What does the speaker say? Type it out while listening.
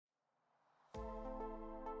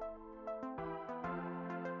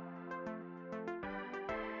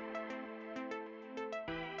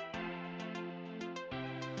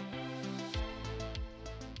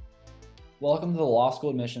Welcome to the Law School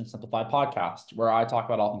Admissions Simplified podcast, where I talk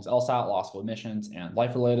about all things LSAT, law school admissions, and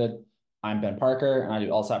life related. I'm Ben Parker, and I do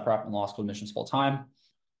LSAT prep and law school admissions full time.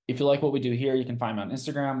 If you like what we do here, you can find me on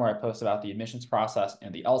Instagram, where I post about the admissions process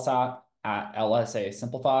and the LSAT at LSA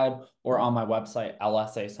Simplified, or on my website,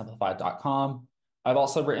 lsasimplified.com. I've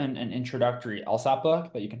also written an introductory LSAT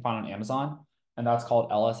book that you can find on Amazon, and that's called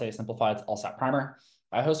LSA Simplified's LSAT Primer.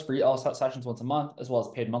 I host free LSAT sessions once a month, as well as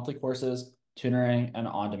paid monthly courses, tutoring, and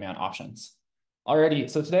on-demand options. Alrighty,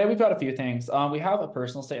 so today we've got a few things. We have a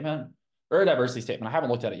personal statement or a diversity statement. I haven't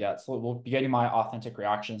looked at it yet, so we'll be getting my authentic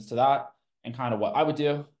reactions to that and kind of what I would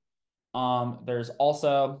do. There's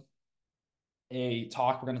also a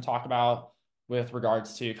talk we're going to talk about with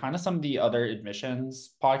regards to kind of some of the other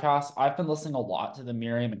admissions podcasts. I've been listening a lot to the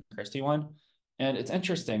Miriam and Kristi one, and it's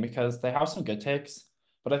interesting because they have some good takes,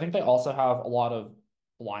 but I think they also have a lot of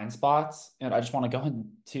blind spots, and I just want to go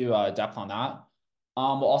into depth on that.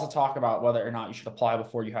 We'll also talk about whether or not you should apply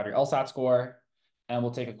before you have your LSAT score, and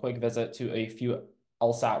we'll take a quick visit to a few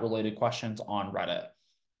LSAT related questions on Reddit.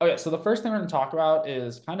 Okay, so the first thing we're going to talk about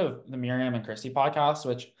is kind of the Miriam and Kristi podcast,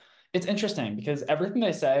 which it's interesting because everything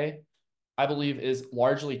they say, I believe, is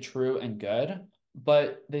largely true and good,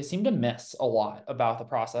 but they seem to miss a lot about the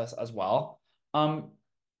process as well. Um,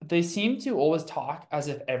 they seem to always talk as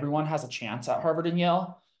if everyone has a chance at Harvard and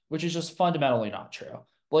Yale, which is just fundamentally not true.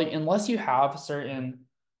 Like, unless you have certain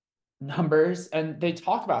numbers, and they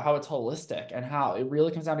talk about how it's holistic and how it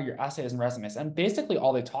really comes down to your essays and resumes. And basically,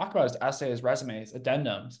 all they talk about is essays, resumes,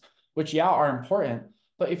 addendums, which, yeah, are important.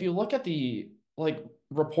 But if you look at the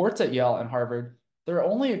reports at Yale and Harvard, they're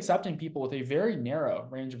only accepting people with a very narrow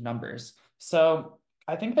range of numbers. So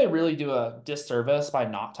I think they really do a disservice by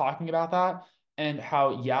not talking about that and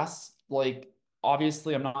how, yes, like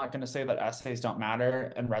obviously, I'm not going to say that essays don't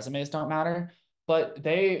matter and resumes don't matter, but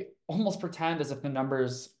they almost pretend as if the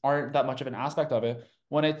numbers aren't that much of an aspect of it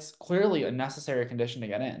when it's clearly a necessary condition to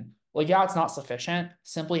get in. Like, yeah, it's not sufficient.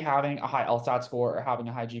 Simply having a high LSAT score or having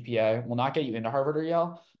a high GPA will not get you into Harvard or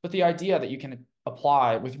Yale. But the idea that you can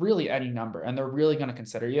apply with really any number and they're really going to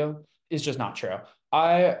consider you is just not true.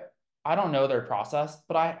 I I don't know their process,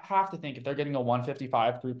 but I have to think if they're getting a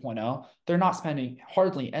 155 3.0, they're not spending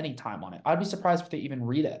hardly any time on it. I'd be surprised if they even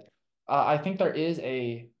read it. I think there is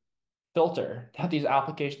a filter that these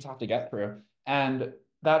applications have to get through. And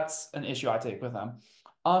that's an issue I take with them.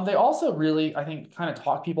 They also really, I think, kind of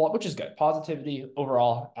talk people up, which is good. Positivity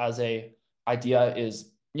overall as a idea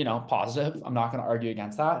is, positive. I'm not going to argue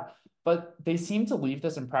against that. But they seem to leave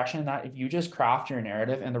this impression that if you just craft your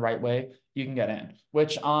narrative in the right way, you can get in,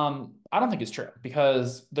 which I don't think is true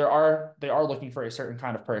because they are looking for a certain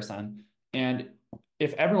kind of person. And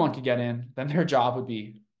if everyone could get in, then their job would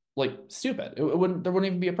be like stupid. It wouldn't there wouldn't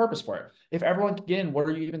even be a purpose for it. If everyone could get in, what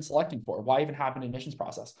are you even selecting for? Why even have an admissions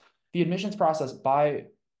process? The admissions process by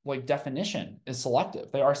definition is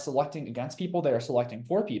selective. They are selecting against people, they are selecting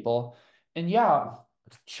for people. And yeah,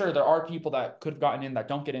 sure, there are people that could have gotten in that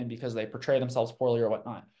don't get in because they portray themselves poorly or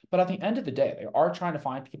whatnot. But at the end of the day, they are trying to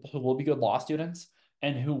find people who will be good law students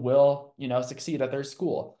and who will, succeed at their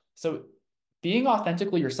school. So being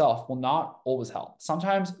authentically yourself will not always help.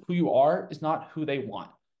 Sometimes who you are is not who they want.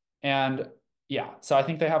 And yeah, so I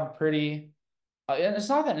think they have a pretty, and it's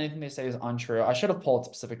not that anything they say is untrue. I should have pulled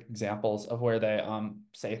specific examples of where they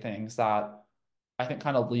say things that I think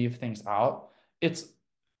kind of leave things out. It's,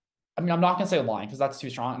 I mean, I'm not going to say lying because that's too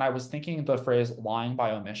strong. And I was thinking the phrase lying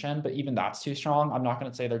by omission, but even that's too strong. I'm not going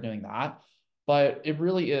to say they're doing that. But it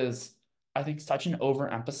really is, I think, such an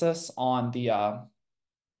overemphasis on the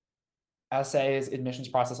essays, admissions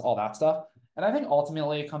process, all that stuff. And I think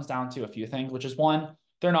ultimately it comes down to a few things, which is one,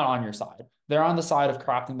 they're not on your side. They're on the side of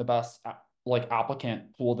crafting the best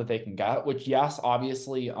applicant pool that they can get, which yes,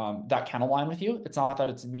 obviously that can align with you. It's not that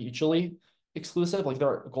it's mutually exclusive, like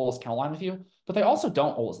their goals can align with you, but they also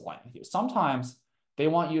don't always align with you. Sometimes they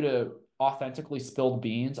want you to authentically spill the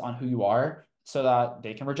beans on who you are so that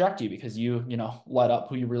they can reject you because you let up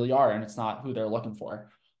who you really are and it's not who they're looking for.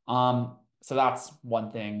 So that's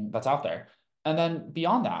one thing that's out there. And then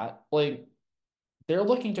beyond that, like they're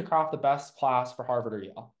looking to craft the best class for Harvard or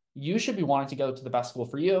Yale. You should be wanting to go to the best school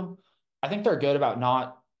for you. I think they're good about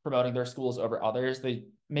not promoting their schools over others. They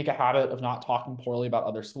make a habit of not talking poorly about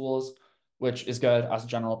other schools, which is good as a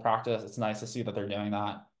general practice. It's nice to see that they're doing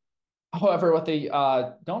that. However, what they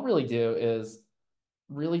don't really do is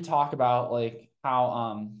really talk about like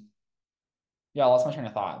how yeah, I lost my train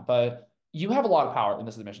of thought. But you have a lot of power in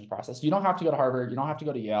this admissions process. You don't have to go to Harvard. You don't have to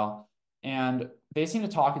go to Yale. And they seem to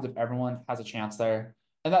talk as if everyone has a chance there.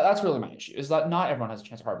 And that's really my issue, is that not everyone has a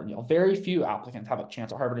chance at Harvard and Yale. Very few applicants have a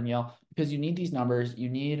chance at Harvard and Yale because you need these numbers. You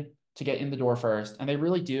need to get in the door first. And they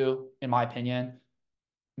really do, in my opinion,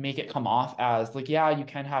 make it come off as like, yeah, you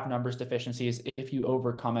can have numbers deficiencies if you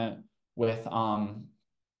overcome it with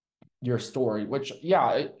your story, which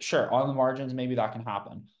yeah, sure, on the margins, maybe that can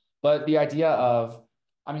happen. But the idea of,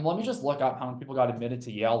 I mean, let me just look up how many people got admitted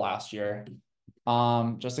to Yale last year.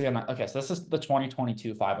 Just again, okay, so this is the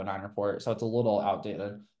 2022 509 report, so it's a little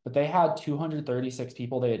outdated, but they had 236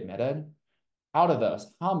 people they admitted. Out of those,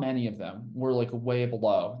 how many of them were like way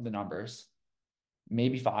below the numbers?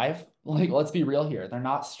 Maybe five. Like, let's be real here. They're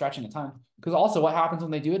not stretching a ton. Because also, what happens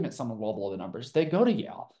when they do admit someone well below the numbers? They go to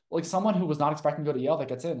Yale. Like, someone who was not expecting to go to Yale that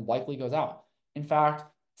gets in likely goes out. In fact,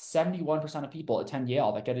 71% of people attend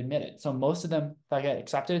Yale that get admitted. So most of them that get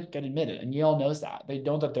accepted get admitted. And Yale knows that. They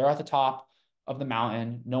know that they're at the top of the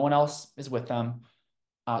mountain. No one else is with them,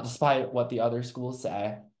 despite what the other schools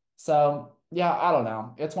say. So yeah, I don't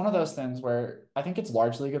know. It's one of those things where I think it's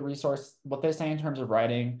largely a good resource. What they say in terms of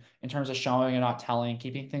writing, in terms of showing and not telling,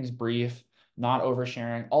 keeping things brief, not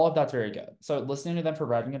oversharing, all of that's very good. So listening to them for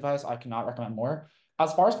writing advice, I cannot recommend more.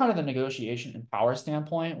 As far as kind of the negotiation and power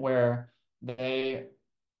standpoint, where they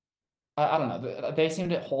I don't know. They seem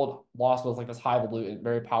to hold law schools like this highfalutin,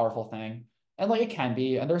 very powerful thing. And like it can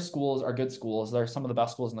be, and their schools are good schools. They're some of the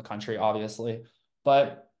best schools in the country, obviously.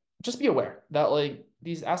 But just be aware that like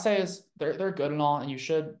these essays, they're good and all, and you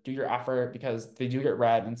should do your effort because they do get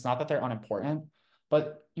read. And it's not that they're unimportant,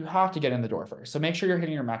 but you have to get in the door first. So make sure you're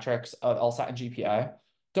hitting your metrics of LSAT and GPA.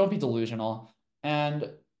 Don't be delusional. And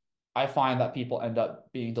I find that people end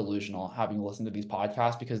up being delusional having listened to these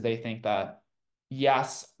podcasts because they think that,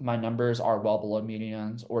 yes, my numbers are well below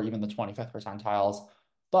medians or even the 25th percentiles,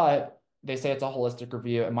 but they say it's a holistic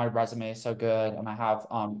review and my resume is so good and I have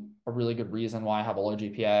a really good reason why I have a low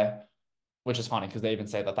GPA, which is funny because they even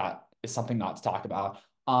say that that is something not to talk about.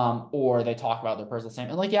 Or they talk about their personal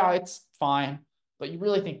statement. And like, yeah, it's fine, but you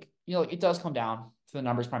really think, like it does come down to the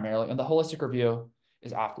numbers primarily, and the holistic review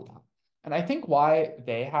is after that. And I think why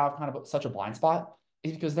they have kind of such a blind spot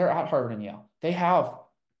is because they're at Harvard and Yale. They have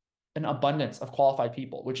an abundance of qualified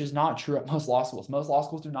people, which is not true at most law schools. Most law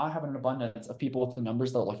schools do not have an abundance of people with the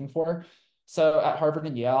numbers they're looking for. So at Harvard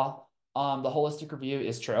and Yale, the holistic review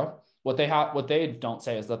is true. What they don't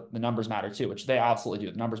say is that the numbers matter too, which they absolutely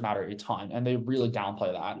do. The numbers matter a ton, and they really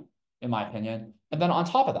downplay that, in my opinion. And then on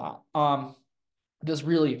top of that, this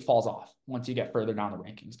really falls off once you get further down the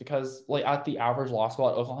rankings because like at the average law school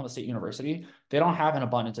at Oklahoma State University, they don't have an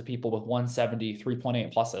abundance of people with 170,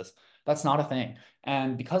 3.8 pluses. That's not a thing.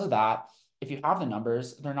 And because of that, if you have the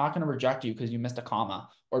numbers, they're not going to reject you because you missed a comma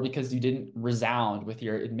or because you didn't resound with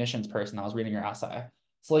your admissions person that was reading your essay.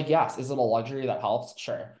 So like, yes, is it a luxury that helps?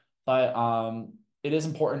 Sure. But it is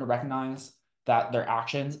important to recognize that their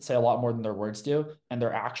actions say a lot more than their words do, and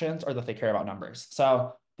their actions are that they care about numbers.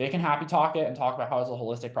 So they can happy talk it and talk about how it's a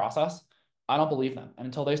holistic process. I don't believe them. And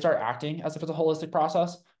until they start acting as if it's a holistic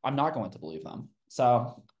process, I'm not going to believe them.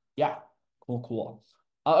 So yeah, cool, cool.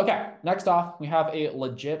 Okay, next off, we have a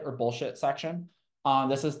legit or bullshit section.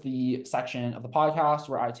 This is the section of the podcast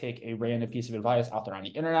where I take a random piece of advice out there on the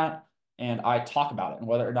internet and I talk about it and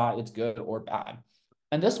whether or not it's good or bad.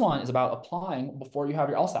 And this one is about applying before you have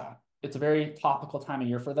your LSAT. It's a very topical time of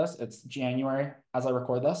year for this. It's January as I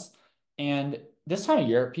record this. And this time of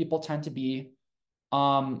year, people tend to be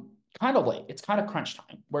kind of late. It's kind of crunch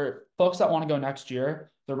time where folks that want to go next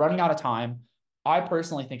year, they're running out of time. I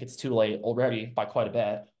personally think it's too late already by quite a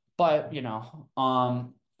bit, but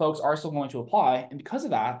folks are still going to apply. And because of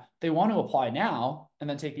that, they want to apply now and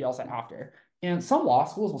then take the LSAT after. And some law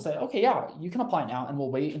schools will say, okay, yeah, you can apply now and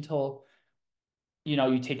we'll wait until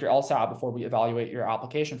you take your LSAT before we evaluate your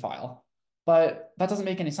application file. But that doesn't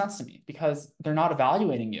make any sense to me because they're not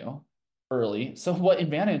evaluating you early. So what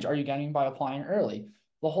advantage are you getting by applying early?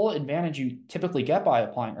 The whole advantage you typically get by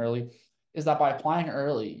applying early is that by applying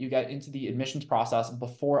early, you get into the admissions process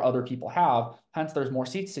before other people have. Hence, there's more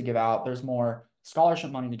seats to give out, there's more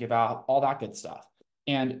scholarship money to give out, all that good stuff.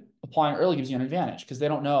 And applying early gives you an advantage because they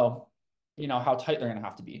don't know, how tight they're going to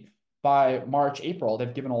have to be by March, April,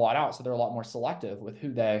 they've given a lot out. So they're a lot more selective with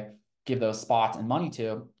who they give those spots and money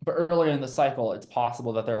to. But earlier in the cycle, it's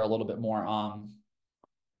possible that they're a little bit more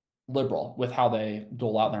liberal with how they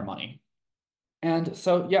dole out their money. And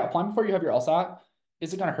so, yeah, applying before you have your LSAT,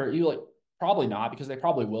 is it going to hurt you? Like, probably not, because they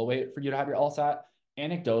probably will wait for you to have your LSAT.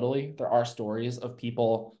 Anecdotally, there are stories of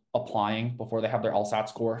people applying before they have their LSAT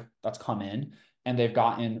score that's come in, and they've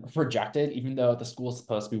gotten rejected, even though the school's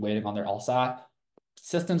supposed to be waiting on their LSAT.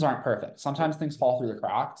 Systems aren't perfect. Sometimes things fall through the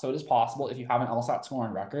crack. So it is possible if you have an LSAT score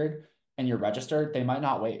on record and you're registered, they might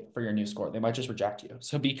not wait for your new score. They might just reject you.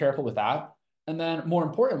 So be careful with that. And then more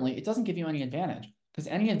importantly, it doesn't give you any advantage because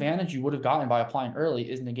any advantage you would have gotten by applying early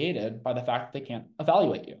is negated by the fact that they can't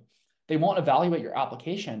evaluate you. They won't evaluate your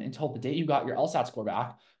application until the day you got your LSAT score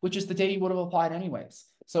back, which is the day you would have applied anyways.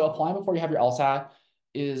 So applying before you have your LSAT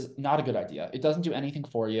is not a good idea. It doesn't do anything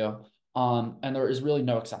for you. And there is really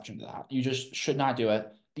no exception to that. You just should not do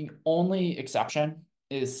it. The only exception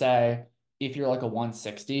is, say, if you're like a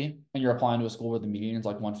 160 and you're applying to a school where the median is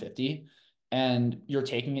like 150 and you're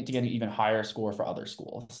taking it to get an even higher score for other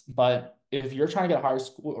schools. But if you're trying to get a higher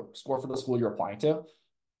score for the school you're applying to,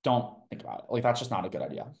 don't think about it. Like, that's just not a good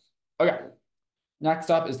idea. Okay. Next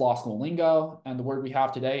up is law school lingo, and the word we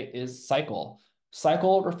have today is cycle.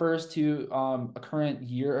 Cycle refers to a current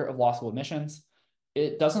year of law school admissions.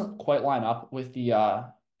 It doesn't quite line up with the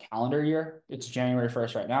calendar year. It's January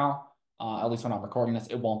 1st right now. At least when I'm recording this,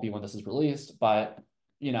 it won't be when this is released, but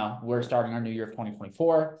we're starting our new year of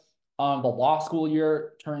 2024. The law school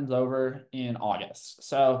year turns over in August.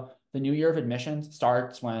 So the new year of admissions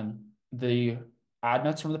starts when the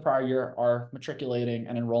admits from the prior year are matriculating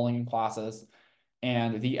and enrolling in classes,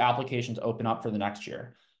 and the applications open up for the next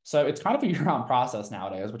year. So it's kind of a year-round process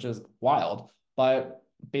nowadays, which is wild. But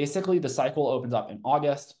basically, the cycle opens up in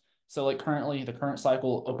August. So like currently, the current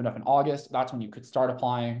cycle opened up in August. That's when you could start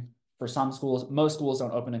applying for some schools. Most schools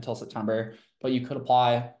don't open until September, but you could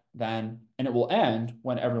apply then, and it will end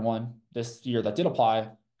when everyone this year that did apply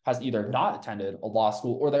has either not attended a law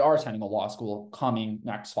school or they are attending a law school coming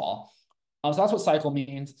next fall. So that's what cycle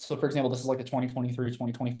means. So for example, this is like the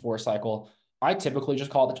 2023-2024 cycle. I typically just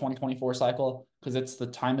call it the 2024 cycle because it's the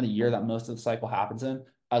time of the year that most of the cycle happens in,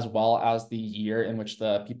 as well as the year in which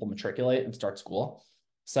the people matriculate and start school.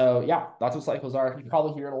 So yeah, that's what cycles are. You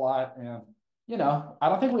probably hear it a lot. And, I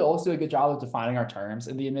don't think we always do a good job of defining our terms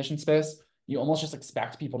in the admission space. You almost just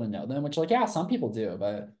expect people to know them, which yeah, some people do,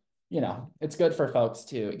 but it's good for folks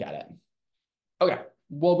to get it. Okay,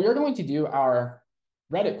 well, we are going to do our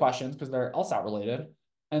Reddit questions because they're LSAT related,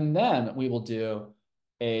 and then we will do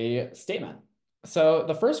a statement. So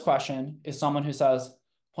the first question is someone who says,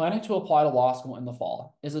 planning to apply to law school in the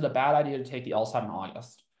fall. Is it a bad idea to take the LSAT in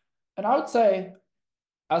August? And I would say,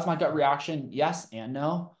 as my gut reaction, yes and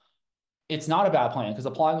no. It's not a bad plan because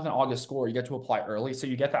applying with an August score, you get to apply early. So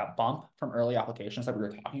you get that bump from early applications that we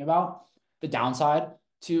were talking about. The downside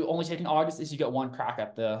to only taking August is you get one crack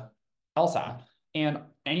at the LSAT. And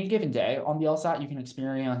any given day on the LSAT, you can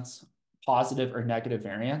experience positive or negative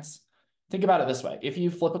variance. Think about it this way. If you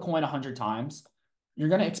flip a coin 100 times, you're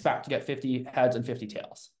going to expect to get 50 heads and 50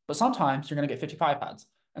 tails. But sometimes you're going to get 55 heads,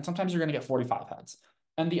 and sometimes you're going to get 45 heads.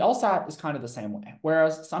 And the LSAT is kind of the same way.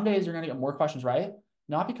 Whereas some days you're going to get more questions right,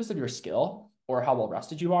 not because of your skill or how well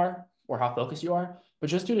rested you are or how focused you are, but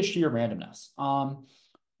just due to sheer randomness.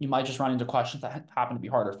 You might just run into questions that happen to be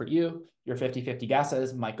harder for you. Your 50-50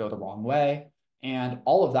 guesses might go the wrong way. And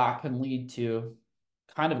all of that can lead to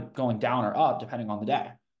kind of going down or up depending on the day.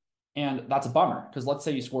 And that's a bummer because let's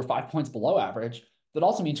say you score 5 points below average. That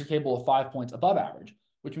also means you're capable of 5 points above average,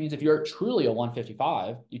 which means if you're truly a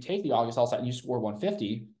 155, you take the August LSAT and you score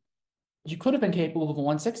 150, you could have been capable of a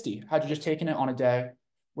 160 had you just taken it on a day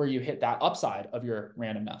where you hit that upside of your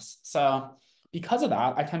randomness. So because of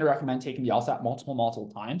that, I tend to recommend taking the LSAT multiple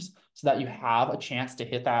times so that you have a chance to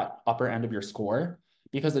hit that upper end of your score,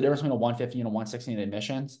 because the difference between a 150 and a 160 in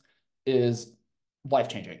admissions is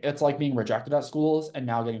life-changing. It's like being rejected at schools and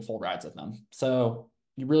now getting full rides at them. So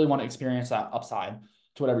you really want to experience that upside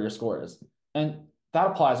to whatever your score is. And that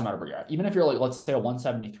applies no matter where you're at. Even if you're like, let's say a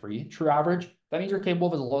 173 true average, that means you're capable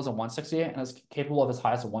of as low as a 168 and as capable of as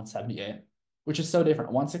high as a 178, which is so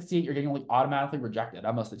different. 168, you're getting like automatically rejected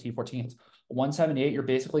at most of the T14s. 178, you're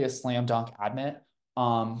basically a slam dunk admit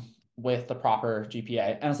with the proper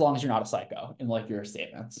GPA. And as long as you're not a psycho in like your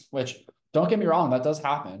statements, which don't get me wrong, that does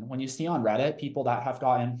happen. When you see on Reddit people that have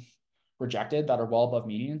gotten rejected that are well above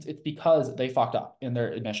medians, it's because they fucked up in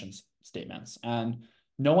their admissions statements. And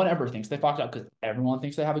no one ever thinks they fucked up because everyone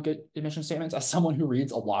thinks they have a good admission statements. As someone who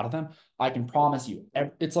reads a lot of them, I can promise you,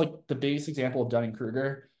 it's like the biggest example of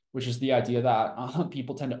Dunning-Kruger, which is the idea that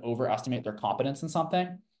people tend to overestimate their competence in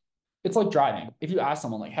something. It's like driving. If you ask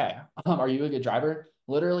someone like, hey, are you a good driver?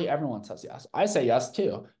 Literally everyone says yes. I say yes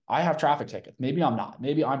too. I have traffic tickets. Maybe I'm not.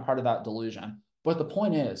 Maybe I'm part of that delusion. But the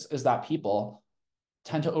point is that people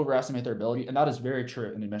tend to overestimate their ability. And that is very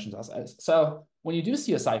true in admissions essays. So when you do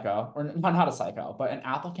see a psycho, or not a psycho, but an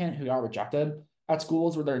applicant who got rejected at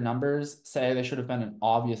schools where their numbers say they should have been an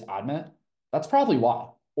obvious admit, that's probably why.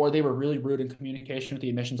 Or they were really rude in communication with the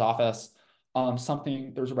admissions office. There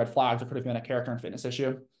was a red flag. There could have been a character and fitness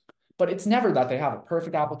issue. But it's never that they have a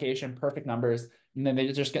perfect application, perfect numbers, and then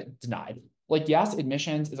they just get denied. Like, yes,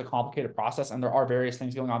 admissions is a complicated process, and there are various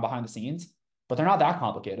things going on behind the scenes. but they're not that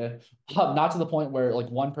complicated. Not to the point where like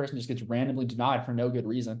one person just gets randomly denied for no good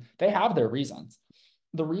reason. They have their reasons.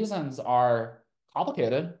 The reasons are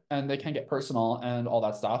complicated and they can get personal and all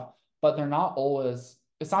that stuff, but they're not always,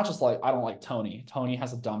 it's not just like, I don't like Tony. Tony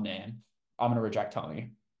has a dumb name. I'm going to reject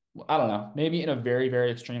Tony. I don't know. Maybe in a very, very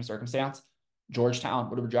extreme circumstance, Georgetown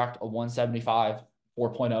would reject a 175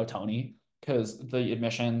 4.0 Tony because the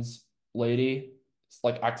admissions lady,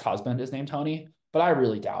 like ex-husband, is named Tony. But I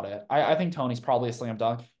really doubt it. I think Tony's probably a slam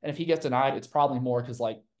dunk. And if he gets denied, it's probably more because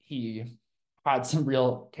like he had some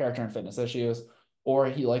real character and fitness issues, or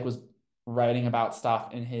he like was writing about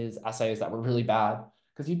stuff in his essays that were really bad.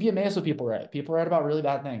 Because you'd be amazed what people write. People write about really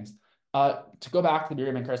bad things. To go back to the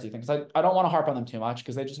Miriam and Kristi thing, because I don't want to harp on them too much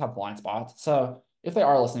because they just have blind spots. So if they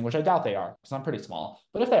are listening, which I doubt they are, because I'm pretty small,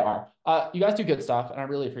 but if they are, you guys do good stuff, and I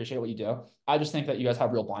really appreciate what you do. I just think that you guys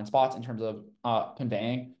have real blind spots in terms of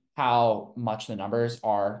conveying how much the numbers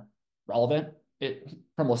are relevant.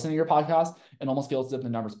 From listening to your podcast, it almost feels as if the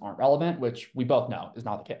numbers aren't relevant, which we both know is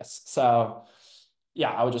not the case. So yeah,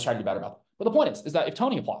 I would just try to do better about them. But the point is that if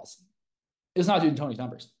Tony applies, it's not due to Tony's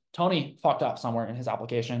numbers. Tony fucked up somewhere in his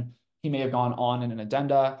application. He may have gone on in an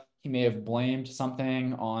addenda. He may have blamed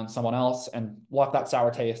something on someone else and left that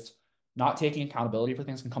sour taste. Not taking accountability for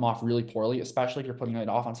things can come off really poorly, especially if you're putting it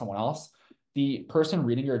off on someone else. The person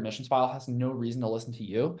reading your admissions file has no reason to listen to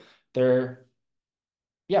you. They're,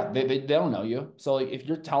 yeah, they don't know you. So like if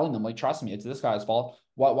you're telling them, like, trust me, it's this guy's fault,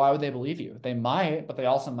 why would they believe you? They might, but they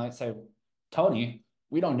also might say, Tony,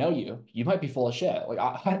 we don't know you. You might be full of shit.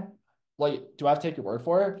 Like, like, do I have to take your word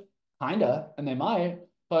for it? Kinda, and they might,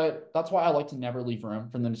 but that's why I like to never leave room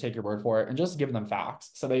for them to take your word for it and just give them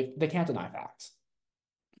facts. So they can't deny facts.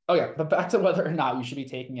 Oh yeah, but back to whether or not you should be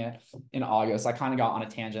taking it in August. I kind of got on a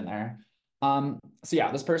tangent there. So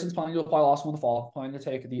yeah, this person's planning to apply law school in the fall, planning to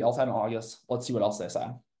take the LSAT in August. Let's see what else they say.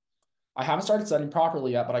 I haven't started studying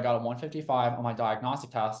properly yet, but I got a 155 on my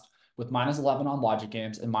diagnostic test with -11 on logic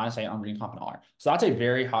games and -8 on reading comp and R. So that's a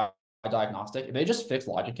very high diagnostic. If they just fix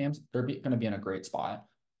logic games, they're going to be in a great spot.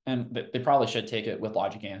 And they probably should take it with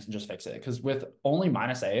logic games and just fix it. Because with only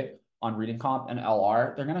 -8 on reading comp and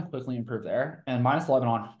LR, they're going to quickly improve there. And -11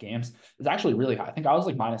 on games is actually really high. I think I was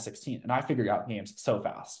like -16 and I figured out games so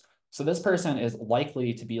fast. So this person is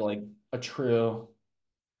likely to be like a true,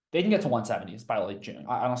 they can get to 170s by like June.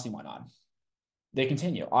 I don't see why not. They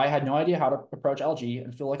continue. I had no idea how to approach LG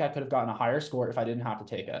and feel like I could have gotten a higher score if I didn't have to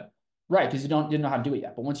take it. Right, because didn't know how to do it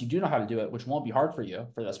yet. But once you do know how to do it, which won't be hard for you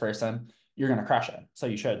for this person, you're going to crush it. So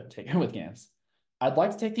you should take it with games. I'd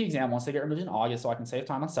like to take the exam once they get removed in August so I can save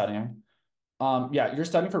time on studying. Yeah, you're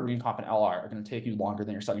studying for reading comp and LR are going to take you longer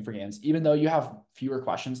than you're studying for games. Even though you have fewer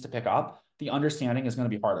questions to pick up, the understanding is going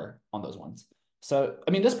to be harder on those ones. So,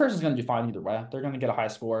 I mean, this person's going to do fine either way. They're going to get a high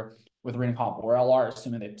score with reading comp or LR,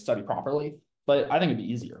 assuming they study properly. But I think it'd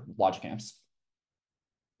be easier with logic camps.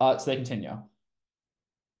 So they continue.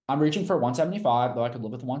 I'm reaching for 175, though I could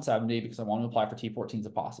live with 170 because I want to apply for T14s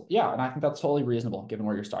if possible. Yeah, and I think that's totally reasonable given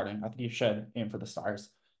where you're starting. I think you should aim for the stars.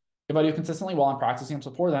 If I do consistently well on practice exams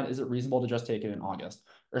before then, is it reasonable to just take it in August?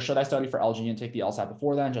 Or should I study for LG and take the LSAT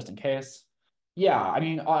before then, just in case? Yeah, I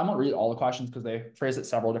mean, I won't read all the questions because they phrase it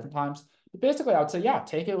several different times. But basically, I would say, yeah,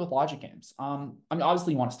 take it with logic games. I mean,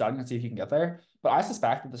 obviously, you want to study and see if you can get there. But I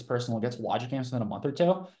suspect that this person will get to logic games within a month or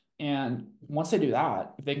two. And once they do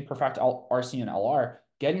that, if they can perfect RC and LR,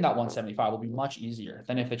 getting that 175 will be much easier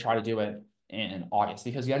than if they try to do it in August,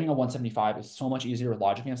 because getting a 175 is so much easier with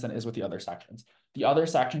logic games than it is with the other sections. The other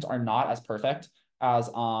sections are not as perfect as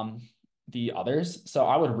the others. So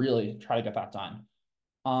I would really try to get that done.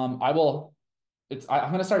 I'm going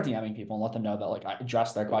to start DMing people and let them know that like I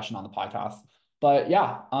addressed their question on the podcast. But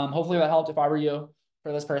yeah, hopefully that helped. If I were you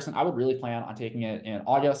for this person, I would really plan on taking it in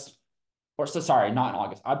August. Or so sorry, not in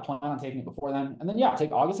August. I'd plan on taking it before then. And then yeah,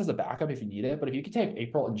 take August as a backup if you need it. But if you could take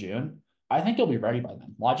April and June, I think you'll be ready by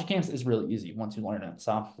then. Logic games is really easy once you learn it.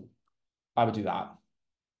 So I would do that.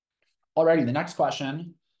 Alrighty, the next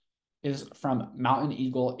question is from Mountain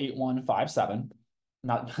Eagle 8157.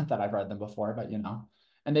 Not that I've read them before, but you know.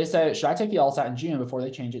 And they say, should I take the LSAT in June before they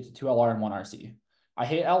change it to 2 LR and 1 RC? I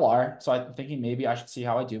hate LR, so I'm thinking maybe I should see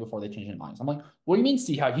how I do before they change it in minds. I'm like, what do you mean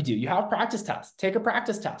see how you do? You have practice tests. Take a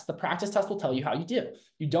practice test. The practice test will tell you how you do.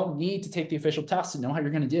 You don't need to take the official test to know how you're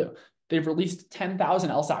going to do. They've released 10,000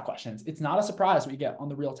 LSAT questions. It's not a surprise what you get on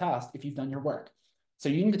the real test if you've done your work. So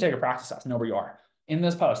you need to take a practice test, know where you are. In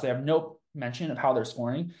this post, they have no mention of how they're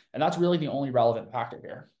scoring, and that's really the only relevant factor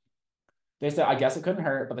here. They said, I guess it couldn't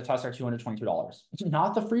hurt, but the tests are $222.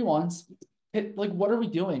 Not the free ones. Like, what are we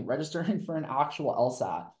doing? Registering for an actual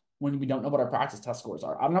LSAT. when we don't know what our practice test scores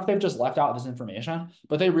are. I don't know if they've just left out this information,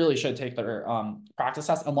 but they really should take their practice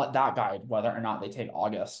test and let that guide whether or not they take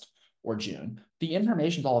August or June. The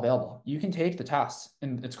information's all available. You can take the test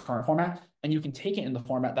in its current format, and you can take it in the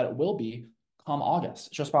format that it will be come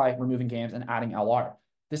August just by removing games and adding LR.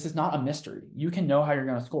 This is not a mystery. You can know how you're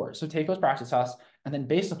going to score. So take those practice tests, and then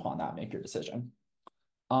based upon that, make your decision.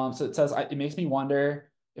 So it says, it makes me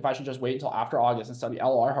wonder if I should just wait until after August and study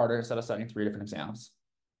LR harder instead of studying 3 different exams.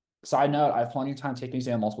 Side note, I have plenty of time taking the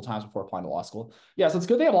exam multiple times before applying to law school. Yeah, so it's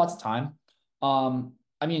good they have lots of time.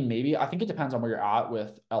 I mean, maybe, I think it depends on where you're at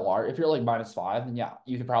with LR. If you're like -5, then yeah,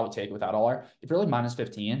 you could probably take it without LR. If you're like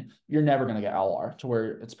 -15, you're never going to get LR to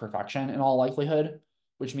where it's perfection in all likelihood,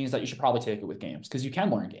 which means that you should probably take it with games because you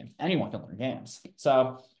can learn games. Anyone can learn games.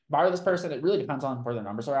 So if I were this person, it really depends on where their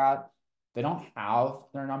numbers are at. They don't have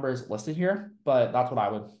their numbers listed here, but that's what I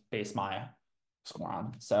would base my score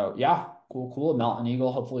on. So yeah, cool. Mountain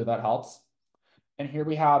Eagle. Hopefully that helps. And here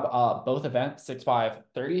we have both events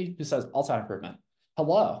 6530 who says LSAT improvement.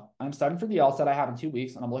 Hello, I'm studying for the LSAT I have in 2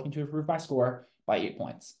 weeks, and I'm looking to improve my score by 8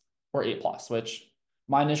 points or 8 plus, which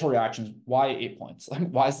my initial reaction is why 8 points? Like,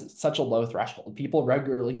 why is it such a low threshold? People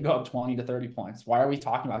regularly go up 20 to 30 points. Why are we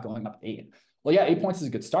talking about going up 8? Well, yeah, 8 points is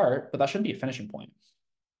a good start, but that shouldn't be a finishing point.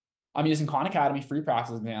 I'm using Khan Academy free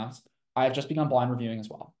practice exams. I have just begun blind reviewing as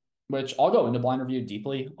well, which I'll go into blind review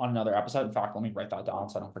deeply on another episode. In fact, let me write that down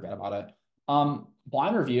so I don't forget about it.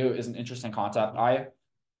 Blind review is an interesting concept. I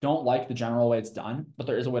don't like the general way it's done, but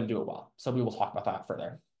there is a way to do it well. So we will talk about that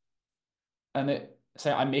further. And it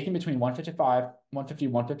say I'm making between 155, 150,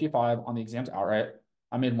 155 on the exams outright.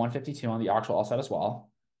 I made 152 on the actual LSAT as well.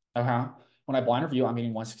 Okay. When I blind review, I'm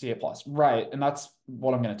getting 168 plus. Right. And that's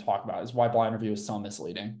what I'm going to talk about is why blind review is so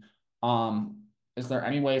misleading. Is there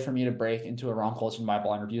any way for me to break into a realm closer to my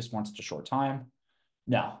blind review score in such a short time?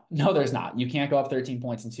 No, there's not. You can't go up 13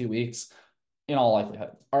 points in 2 weeks in all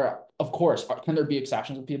likelihood. Or of course, can there be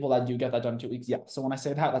exceptions with people that do get that done in 2 weeks? Yeah. So when I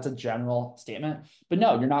say that, that's a general statement. But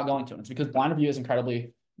no, you're not going to. It's because blind review is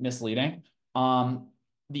incredibly misleading.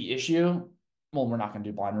 The issue, well, we're not going to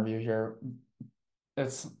do blind review here.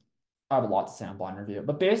 I have a lot to say on blind review,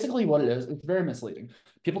 but basically what it is, it's very misleading.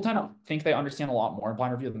 People tend to think they understand a lot more in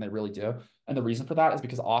blind review than they really do. And the reason for that is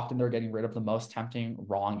because often they're getting rid of the most tempting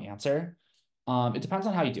wrong answer. It depends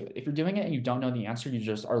on how you do it. If you're doing it and you don't know the answer, you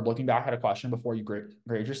just are looking back at a question before you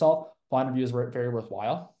grade yourself. Blind review is very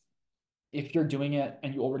worthwhile. If you're doing it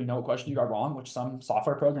and you already know what question you got wrong, which some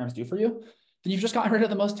software programs do for you, then you've just gotten rid of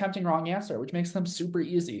the most tempting wrong answer, which makes them super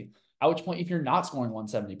easy. At which point, if you're not scoring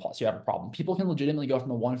 170 plus, you have a problem. People can legitimately go from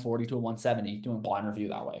a 140 to a 170 doing blind review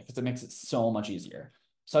that way because it makes it so much easier.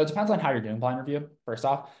 So it depends on how you're doing blind review. First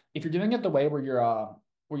off, if you're doing it the way where you're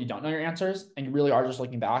where you don't know your answers and you really are just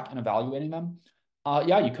looking back and evaluating them,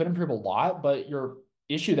 yeah, you could improve a lot, but your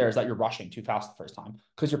issue there is that you're rushing too fast the first time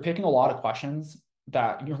because you're picking a lot of questions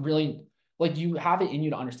that you're really like you have it in you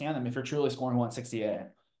to understand them if you're truly scoring 168.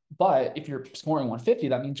 But if you're scoring 150,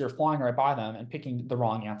 that means you're flying right by them and picking the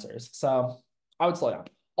wrong answers. So I would slow down.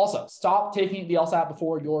 Also, stop taking the LSAT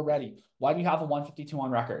before you're ready. Why do you have a 152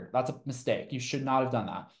 on record? That's a mistake. You should not have done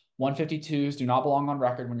that. 152s do not belong on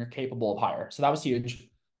record when you're capable of higher. So that was huge.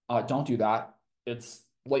 Don't do that. It's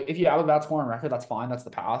like if you have a bad score on record, that's fine. That's the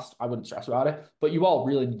past. I wouldn't stress about it. But you all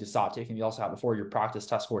really need to stop taking the LSAT before your practice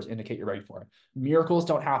test scores indicate you're ready for it. Miracles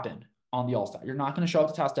don't happen on the LSAT. You're not going to show up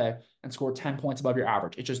to test day and score 10 points above your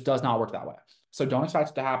average. It just does not work that way. So don't expect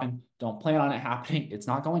it to happen. Don't plan on it happening. It's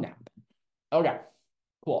not going to happen. Okay,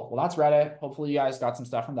 cool. Well, that's Reddit. Hopefully you guys got some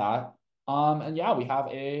stuff from that. And yeah, we have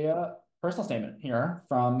a personal statement here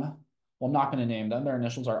from, well, I'm not going to name them. Their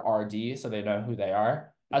initials are RD, so they know who they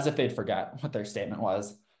are, as if they'd forget what their statement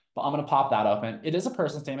was. But I'm going to pop that open. It is a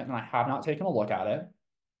personal statement, and I have not taken a look at it.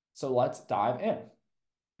 So let's dive in.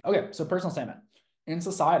 Okay, so personal statement. In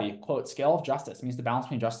society, quote, scale of justice means the balance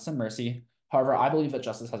between justice and mercy. However, I believe that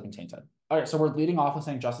justice has been tainted. Okay, so we're leading off with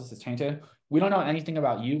saying justice is tainted. We don't know anything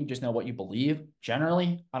about you. We just know what you believe.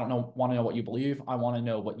 Generally, I don't want to know what you believe. I want to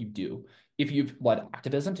know what you do. If you've led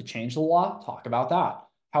activism to change the law, talk about that.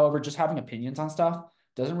 However, just having opinions on stuff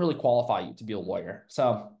doesn't really qualify you to be a lawyer.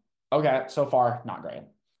 So, okay, so far, not great.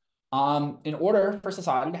 In order for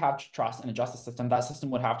society to have trust in a justice system, that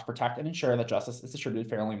system would have to protect and ensure that justice is distributed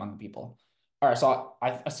fairly among the people. All right, so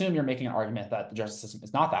I assume you're making an argument that the justice system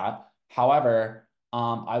is not that. However,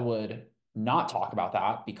 I would not talk about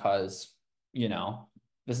that because,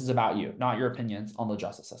 this is about you, not your opinions on the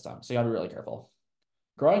justice system. So you gotta be really careful.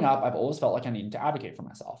 Growing up, I've always felt like I needed to advocate for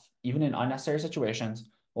myself, even in unnecessary situations,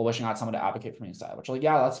 while wishing I had someone to advocate for me instead, which like,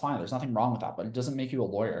 yeah, that's fine. There's nothing wrong with that, but it doesn't make you a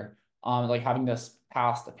lawyer. Like having this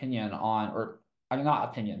past opinion on, or I mean, not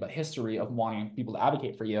opinion, but history of wanting people to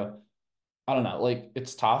advocate for you. I don't know, like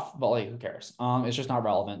it's tough, but like who cares? It's just not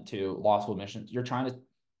relevant to law school admissions. You're trying to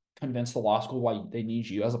convince the law school why they need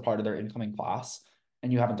you as a part of their incoming class,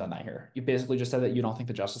 and you haven't done that here. You basically just said that you don't think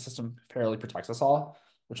the justice system fairly protects us all,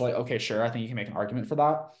 which like, okay, sure, I think you can make an argument for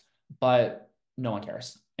that, but no one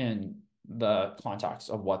cares in the context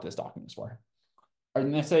of what this document is for. Or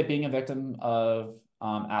they say being a victim of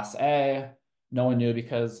SA, no one knew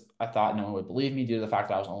because I thought no one would believe me due to the fact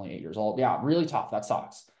that I was only 8 years old. Yeah, really tough. That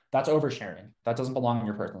sucks. That's oversharing. That doesn't belong in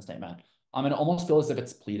your personal statement. And it almost feels as if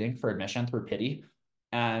it's pleading for admission through pity.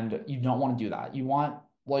 And you don't want to do that. You want,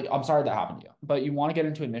 like, I'm sorry that happened to you, but you want to get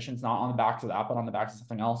into admissions not on the back of that, but on the back of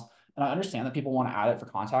something else. And I understand that people want to add it for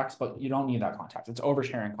context, but you don't need that context. It's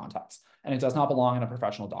oversharing context, and it does not belong in a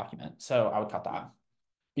professional document. So I would cut that.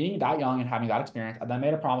 Being that young and having that experience, I then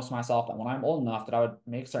made a promise to myself that when I'm old enough, that I would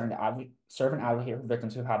make certain to serve and advocate for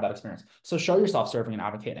victims who have that experience. So show yourself serving and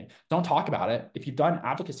advocating. Don't talk about it. If you've done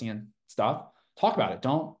advocacy and stuff, talk about it.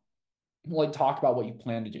 Don't like talk about what you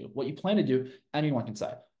plan to do. What you plan to do, anyone can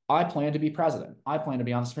say. I plan to be president. I plan to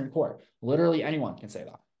be on the Supreme Court. Literally anyone can say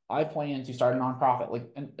that. I plan to start a nonprofit. Like,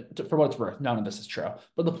 and for what it's worth, none of this is true.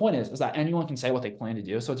 But the point is that anyone can say what they plan to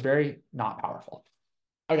do. So it's very not powerful.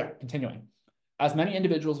 Okay, continuing. As many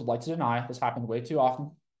individuals would like to deny, this happened way too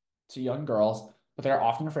often to young girls, but they are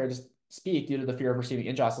often afraid to speak due to the fear of receiving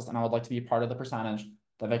injustice. And I would like to be part of the percentage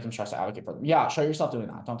that victims trust to advocate for them. Yeah, show yourself doing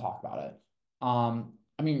that. Don't talk about it.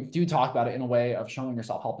 I mean, do talk about it in a way of showing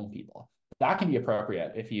yourself helping people. That can be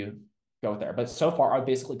appropriate if you go there. But so far, I've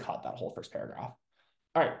basically cut that whole first paragraph.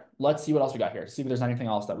 All right, let's see what else we got here. See if there's anything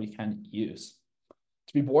else that we can use.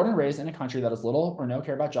 To be born and raised in a country that has little or no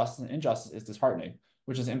care about justice and injustice is disheartening,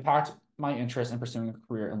 which has impacted my interest in pursuing a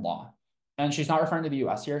career in law. And she's not referring to the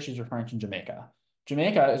US here, she's referring to Jamaica.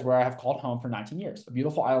 Jamaica is where I have called home for 19 years, a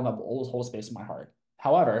beautiful island that will always hold a space in my heart.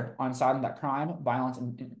 However, I'm saddened that crime, violence,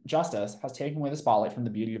 and injustice has taken away the spotlight from the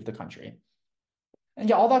beauty of the country. And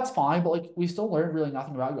yeah, all that's fine, but like we still learned really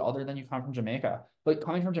nothing about you other than you come from Jamaica. But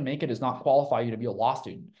coming from Jamaica does not qualify you to be a law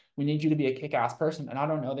student. We need you to be a kick-ass person, and I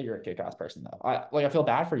don't know that you're a kick-ass person though. I feel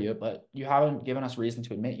bad for you, but you haven't given us reason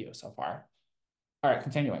to admit you so far. All right,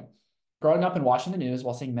 continuing. Growing up and watching the news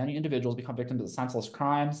while seeing many individuals become victims of senseless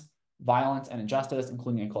crimes, violence, and injustice,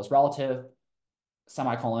 including a close relative,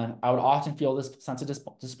 semicolon, I would often feel this sense of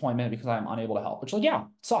disappointment because I'm unable to help, which like, yeah,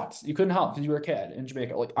 sucks. You couldn't help because you were a kid in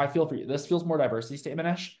Jamaica. Like, I feel for you. This feels more diversity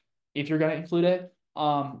statement-ish if you're going to include it.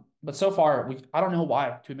 But so far, I don't know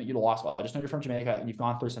why to admit you to law school. I just know you're from Jamaica and you've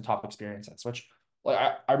gone through some tough experiences, which like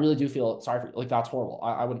I really do feel sorry for you. Like, that's horrible.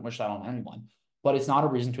 I wouldn't wish that on anyone, but it's not a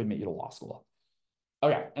reason to admit you to law school.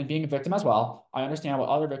 Okay, and being a victim as well, I understand what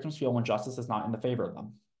other victims feel when justice is not in the favor of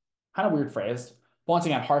them. Kind of weird phrase. Once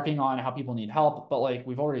again, harping on how people need help, but like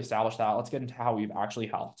we've already established that. Let's get into how we've actually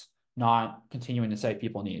helped, not continuing to say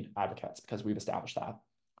people need advocates because we've established that.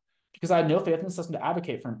 Because I had no faith in the system to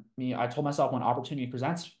advocate for me, I told myself when opportunity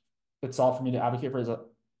presents itself for me to advocate for his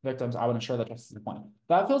victims, I would ensure that justice is appointed.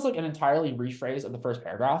 That feels like an entirely rephrase of the first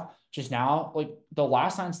paragraph. Just now, like the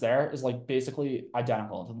last sentence there is like basically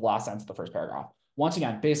identical to the last sentence of the first paragraph. Once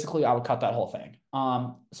again, basically, I would cut that whole thing.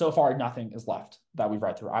 So far, nothing is left that we've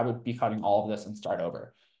read through. I would be cutting all of this and start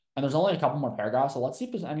over. And there's only a couple more paragraphs, so let's see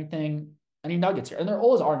if there's anything, any nuggets here. And there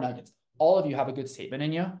always are nuggets. All of you have a good statement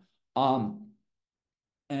in you.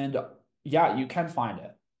 And yeah, you can find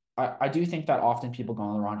it. I do think that often people go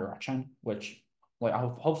in the wrong direction, which like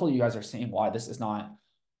hopefully you guys are seeing why this is not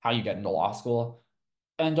how you get into law school.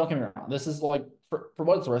 And don't get me wrong, this is like for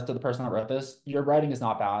what it's worth to the person that wrote this, your writing is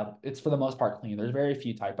not bad. It's for the most part clean. There's very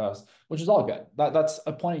few typos, which is all good. That's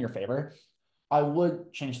a point in your favor. I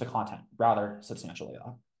would change the content rather substantially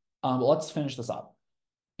though. But let's finish this up.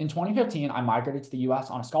 In 2015, I migrated to the US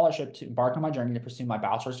on a scholarship to embark on my journey to pursue my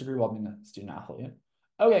bachelor's degree while being a student athlete.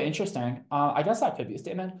 Okay, interesting. I guess that could be a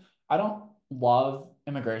statement. I don't love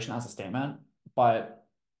immigration as a statement, but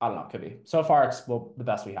I don't know, it could be. So far, it's well, the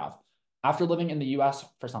best we have. After living in the US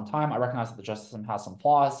for some time, I recognize that the justice system has some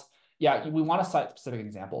flaws. Yeah, we want to cite specific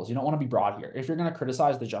examples. You don't want to be broad here. If you're going to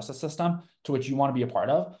criticize the justice system to which you want to be a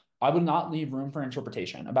part of, I would not leave room for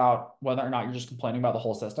interpretation about whether or not you're just complaining about the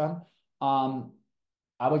whole system.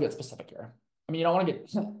 I would get specific here. I mean, you don't want to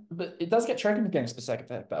get, but it does get tricky with getting specific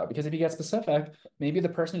though, because if you get specific, maybe the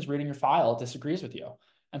person who's reading your file disagrees with you.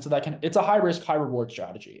 And so it's a high risk, high reward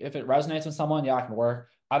strategy. If it resonates with someone, yeah, it can work.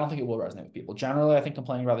 I don't think it will resonate with people. Generally, I think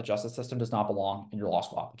complaining about the justice system does not belong in your law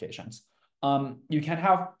school applications. You can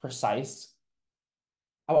have precise,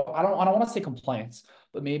 I don't want to say complaints,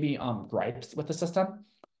 but maybe gripes with the system,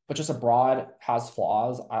 but just a broad has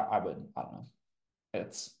flaws. I don't know.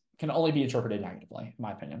 It's can only be interpreted negatively, in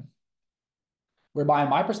my opinion. whereby in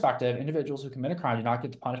my perspective, individuals who commit a crime do not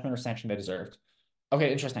get the punishment or sanction they deserved.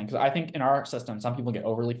 Okay, interesting. Because I think in our system, some people get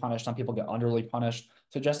overly punished, some people get underly punished.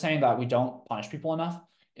 So just saying that we don't punish people enough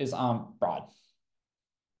is broad.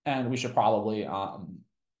 And we should probably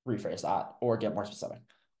rephrase that or get more specific.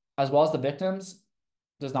 As well as the victims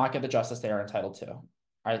does not get the justice they are entitled to.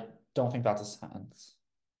 I don't think that's a sentence.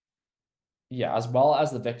 Yeah, as well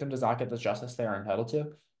as the victim does not get the justice they are entitled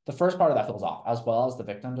to. The first part of that feels off, as well as the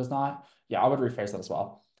victim does not. Yeah, I would rephrase that as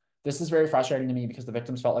well. This is very frustrating to me because the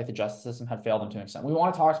victims felt like the justice system had failed them to an extent. We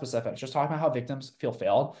want to talk specifics. Just talking about how victims feel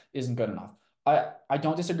failed isn't good enough. I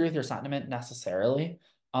don't disagree with your sentiment necessarily.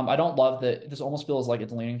 I don't love that this almost feels like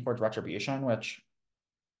it's leaning towards retribution, which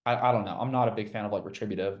I don't know. I'm not a big fan of like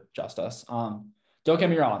retributive justice. Don't get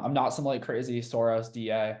me wrong. I'm not some like crazy Soros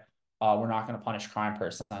DA. We're not going to punish crime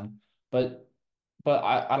person, but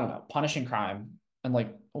I don't know. Punishing crime and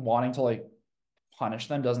like wanting to like punish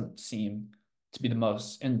them doesn't seem to be the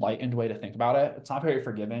most enlightened way to think about it. It's not very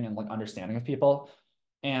forgiving and like understanding of people.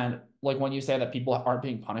 And like when you say that people aren't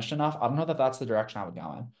being punished enough, I don't know that that's the direction I would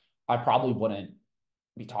go in. I probably wouldn't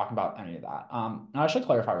be talking about any of that. And I should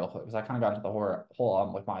clarify real quick because I kind of got into the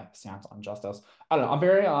whole like my stance on justice. I don't know. I'm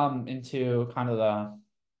very into kind of the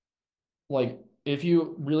like if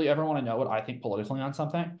you really ever want to know what I think politically on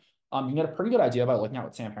something, you can get a pretty good idea by looking at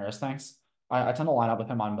what Sam Harris thinks. I tend to line up with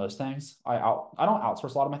him on most things. I don't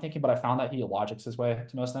outsource a lot of my thinking, but I found that he logics his way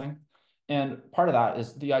to most things. And part of that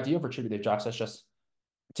is the idea of retributive justice just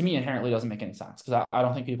to me inherently doesn't make any sense because I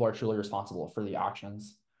don't think people are truly responsible for the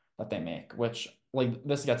actions that they make, which like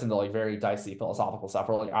this gets into like very dicey philosophical stuff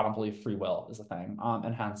where like I don't believe free will is a thing.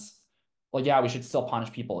 And hence like yeah, we should still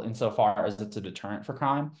punish people insofar as it's a deterrent for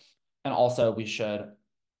crime. And also we should,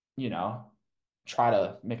 you know, try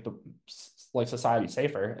to make the like society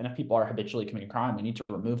safer. And if people are habitually committing crime, we need to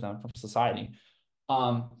remove them from society.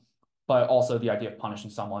 Um, but also the idea of punishing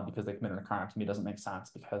someone because they committed a crime to me doesn't make sense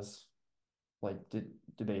because like did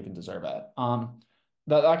they even deserve it?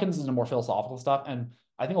 That gets into more philosophical stuff, and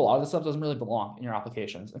I think a lot of this stuff doesn't really belong in your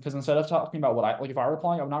applications because instead of talking about what I like, if I were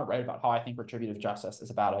applying, I would not write about how I think retributive justice is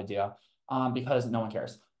a bad idea, because no one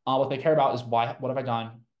cares. What they care about is what have I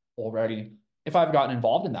done already? If I've gotten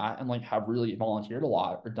involved in that and like have really volunteered a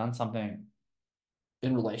lot or done something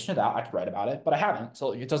in relation to that, I could write about it, but I haven't,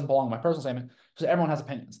 so it doesn't belong in my personal statement because everyone has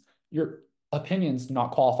opinions. Your opinions do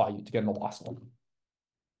not qualify you to get into law school.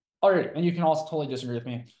 All right, and you can also totally disagree with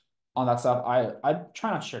me on that stuff. I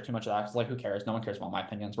try not to share too much of that because like who cares? No one cares about my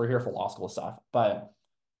opinions. We're here for law school stuff, but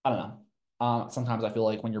I don't know. Sometimes I feel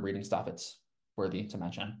like when you're reading stuff, it's worthy to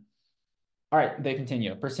mention. All right, they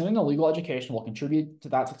continue. Pursuing a legal education will contribute to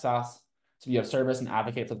that success, to be of service and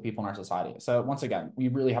advocate for the people in our society. So once again, we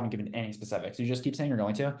really haven't given any specifics. You just keep saying you're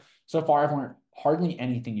going to. So far, I've learned hardly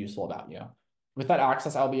anything useful about you. With that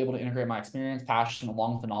access, I'll be able to integrate my experience, passion,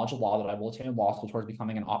 along with the knowledge of law that I will attain in law school towards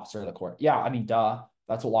becoming an officer of the court. Yeah, I mean, duh.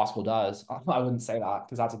 That's what law school does. I wouldn't say that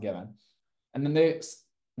because that's a given. And then they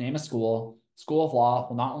name a school. School of Law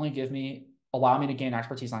will not only allow me to gain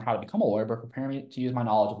expertise on how to become a lawyer, but prepare me to use my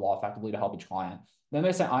knowledge of law effectively to help each client. Then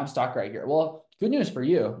they say, I'm stuck right here. Well, good news for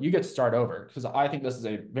you. You get to start over because I think this is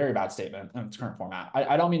a very bad statement in its current format.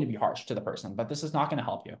 I don't mean to be harsh to the person, but this is not going to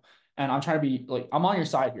help you. And I'm trying to be like, I'm on your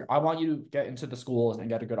side here. I want you to get into the schools and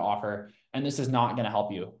get a good offer. And this is not going to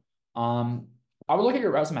help you. I would look at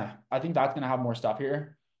your resume. I think that's going to have more stuff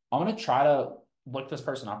here. I'm going to try to look this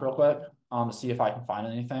person up real quick to see if I can find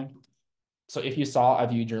anything. So if you saw I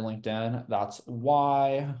viewed your LinkedIn, that's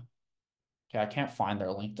why. Okay, I can't find their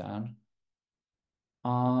LinkedIn.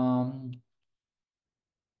 Um,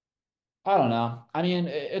 I don't know. I mean,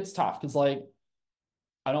 it's tough because like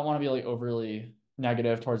I don't want to be like overly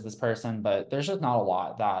negative towards this person, but there's just not a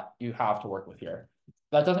lot that you have to work with here.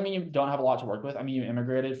 That doesn't mean you don't have a lot to work with. I mean, you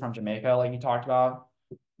immigrated from Jamaica, like you talked about.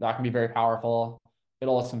 That can be very powerful. It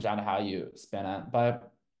all comes down to how you spin it.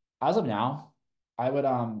 But as of now, I would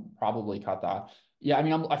probably cut that. Yeah, I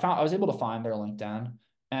mean, I was able to find their LinkedIn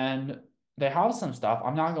and they have some stuff.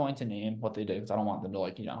 I'm not going to name what they did because I don't want them to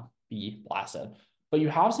like, be blasted. But you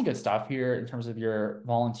have some good stuff here in terms of your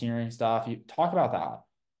volunteering stuff. You talk about that.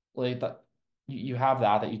 Like that you have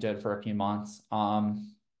that you did for a few months.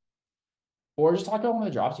 Or just talk about one of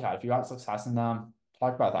the jobs you had. If you got success in them,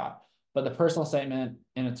 talk about that. But the personal statement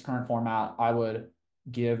in its current format, I would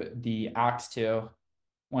give the axe to.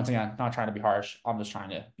 Once again, not trying to be harsh. I'm just trying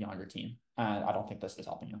to be on your team. And I don't think this is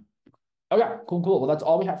helping you. Okay, cool. Well, that's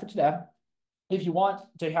all we have for today. If you want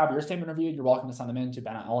to have your statement reviewed, you're welcome to send them in to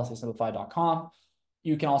ben@lsasimplified.com.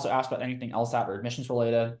 You can also ask about anything else that or admissions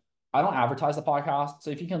related. I don't advertise the podcast,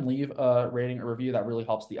 so if you can leave a rating or review, that really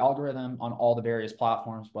helps the algorithm on all the various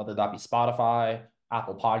platforms, whether that be Spotify,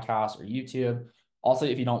 Apple Podcasts, or YouTube. Also,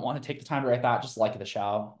 if you don't want to take the time to write that, just like the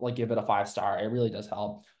show, like give it a 5-star. It really does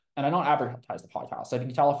help. And I don't advertise the podcast. So if you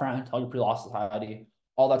can tell a friend, tell your pre-law society,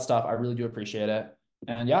 all that stuff, I really do appreciate it.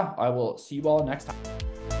 And yeah, I will see you all next time.